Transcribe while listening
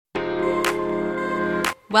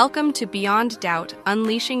Welcome to Beyond Doubt,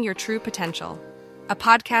 Unleashing Your True Potential, a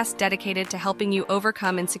podcast dedicated to helping you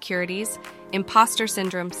overcome insecurities, imposter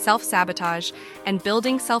syndrome, self-sabotage, and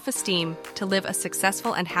building self-esteem to live a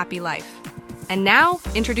successful and happy life. And now,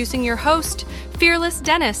 introducing your host, Fearless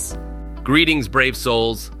Dennis. Greetings, brave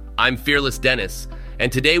souls. I'm Fearless Dennis,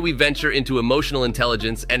 and today we venture into emotional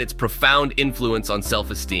intelligence and its profound influence on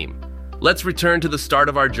self-esteem. Let's return to the start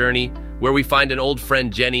of our journey, where we find an old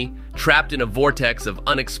friend, Jenny, trapped in a vortex of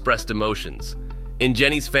unexpressed emotions. In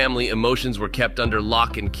Jenny's family, emotions were kept under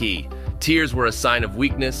lock and key. Tears were a sign of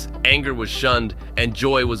weakness, anger was shunned, and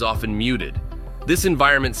joy was often muted. This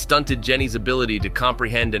environment stunted Jenny's ability to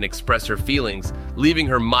comprehend and express her feelings, leaving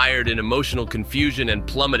her mired in emotional confusion and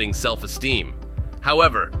plummeting self-esteem.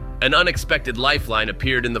 However, an unexpected lifeline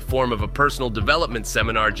appeared in the form of a personal development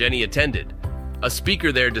seminar Jenny attended. A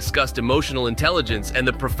speaker there discussed emotional intelligence and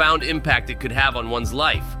the profound impact it could have on one's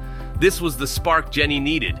life. This was the spark Jenny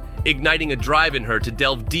needed, igniting a drive in her to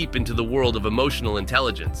delve deep into the world of emotional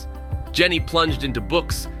intelligence. Jenny plunged into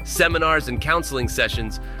books, seminars, and counseling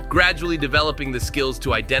sessions, gradually developing the skills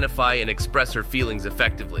to identify and express her feelings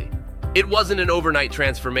effectively. It wasn't an overnight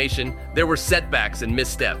transformation. There were setbacks and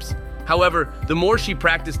missteps. However, the more she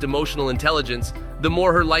practiced emotional intelligence, the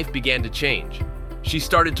more her life began to change. She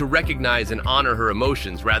started to recognize and honor her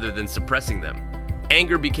emotions rather than suppressing them.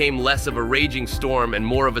 Anger became less of a raging storm and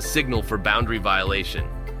more of a signal for boundary violation.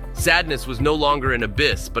 Sadness was no longer an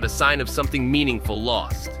abyss, but a sign of something meaningful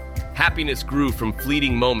lost. Happiness grew from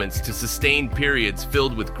fleeting moments to sustained periods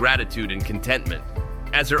filled with gratitude and contentment.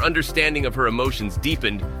 As her understanding of her emotions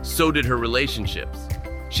deepened, so did her relationships.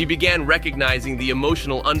 She began recognizing the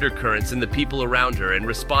emotional undercurrents in the people around her and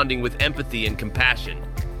responding with empathy and compassion.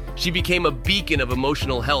 She became a beacon of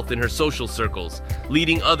emotional health in her social circles,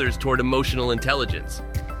 leading others toward emotional intelligence.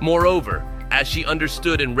 Moreover, as she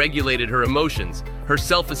understood and regulated her emotions, her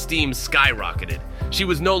self-esteem skyrocketed. She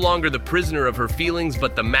was no longer the prisoner of her feelings,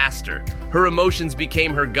 but the master. Her emotions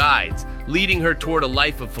became her guides, leading her toward a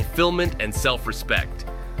life of fulfillment and self-respect.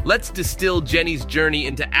 Let's distill Jenny's journey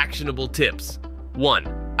into actionable tips.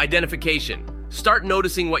 1. Identification. Start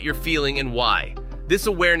noticing what you're feeling and why. This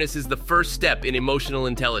awareness is the first step in emotional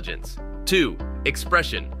intelligence. 2.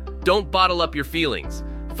 Expression. Don't bottle up your feelings.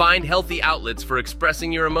 Find healthy outlets for expressing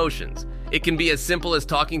your emotions. It can be as simple as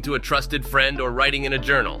talking to a trusted friend or writing in a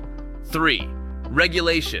journal. 3.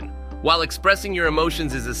 Regulation. While expressing your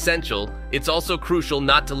emotions is essential, it's also crucial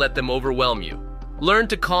not to let them overwhelm you. Learn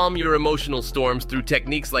to calm your emotional storms through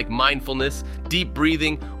techniques like mindfulness, deep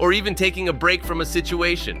breathing, or even taking a break from a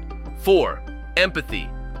situation. 4. Empathy.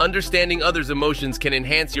 Understanding others' emotions can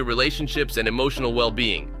enhance your relationships and emotional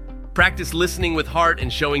well-being. Practice listening with heart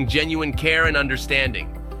and showing genuine care and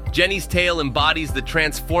understanding. Jenny's tale embodies the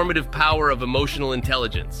transformative power of emotional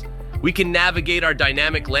intelligence. We can navigate our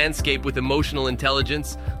dynamic landscape with emotional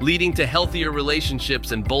intelligence, leading to healthier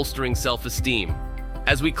relationships and bolstering self-esteem.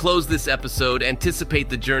 As we close this episode, anticipate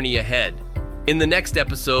the journey ahead. In the next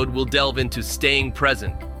episode, we'll delve into staying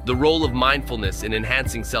present, the role of mindfulness in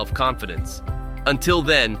enhancing self-confidence. Until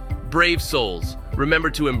then, brave souls, remember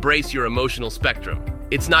to embrace your emotional spectrum.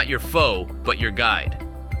 It's not your foe, but your guide.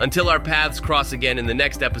 Until our paths cross again in the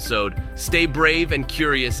next episode, stay brave and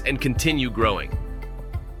curious and continue growing.